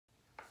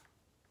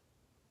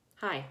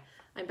Hi,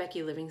 I'm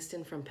Becky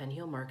Livingston from Penn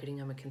Hill Marketing.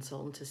 I'm a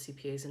consultant to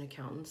CPAs and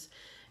accountants,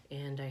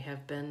 and I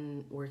have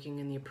been working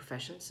in the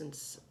profession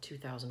since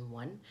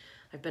 2001.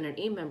 I've been an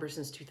AIM member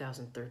since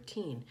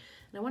 2013, and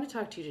I want to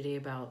talk to you today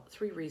about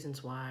 3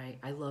 reasons why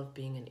I love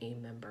being an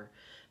AIM member.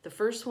 The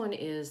first one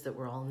is that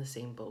we're all in the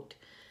same boat.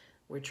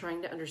 We're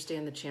trying to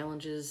understand the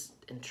challenges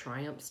and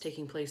triumphs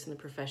taking place in the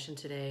profession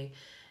today,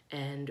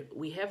 and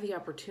we have the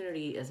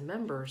opportunity as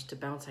members to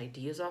bounce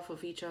ideas off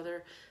of each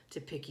other,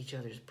 to pick each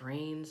other's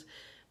brains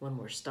when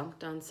we're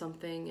stumped on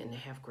something and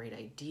have great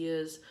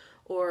ideas,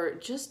 or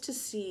just to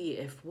see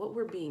if what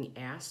we're being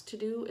asked to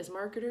do as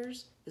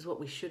marketers is what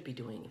we should be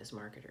doing as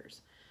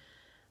marketers.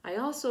 I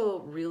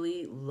also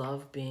really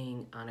love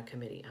being on a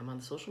committee. I'm on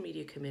the social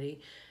media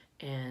committee,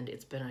 and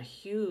it's been a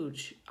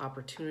huge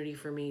opportunity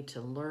for me to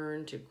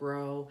learn, to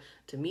grow,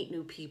 to meet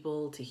new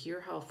people, to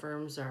hear how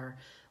firms are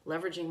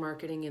leveraging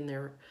marketing in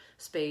their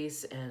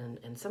space and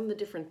some of the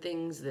different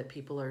things that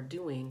people are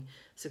doing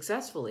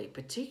successfully,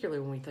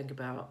 particularly when we think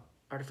about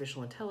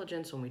artificial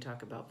intelligence, when we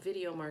talk about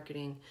video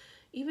marketing.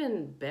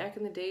 Even back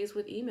in the days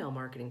with email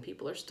marketing,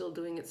 people are still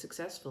doing it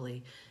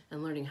successfully,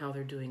 and learning how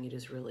they're doing it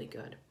is really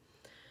good.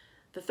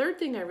 The third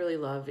thing I really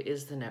love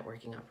is the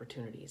networking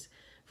opportunities.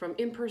 From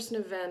in-person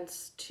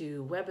events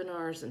to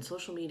webinars and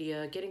social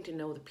media, getting to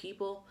know the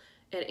people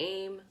at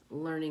AIM,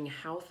 learning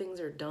how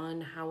things are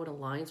done, how it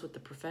aligns with the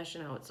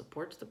profession, how it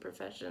supports the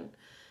profession,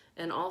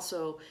 and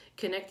also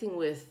connecting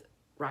with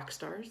rock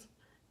stars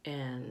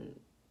and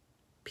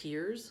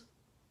peers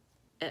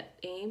at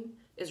AIM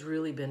has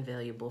really been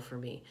valuable for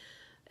me.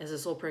 As a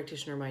sole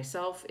practitioner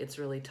myself, it's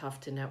really tough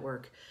to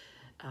network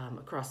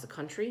across the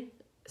country.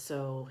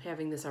 So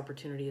having this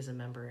opportunity as a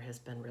member has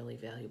been really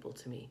valuable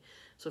to me.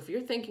 So if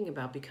you're thinking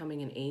about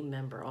becoming an AIM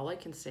member, all I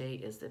can say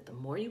is that the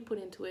more you put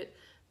into it,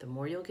 the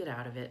more you'll get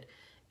out of it.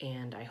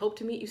 And I hope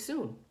to meet you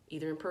soon,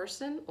 either in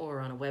person or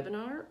on a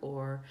webinar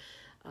or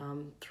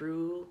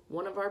through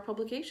one of our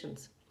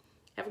publications.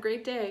 Have a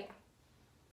great day.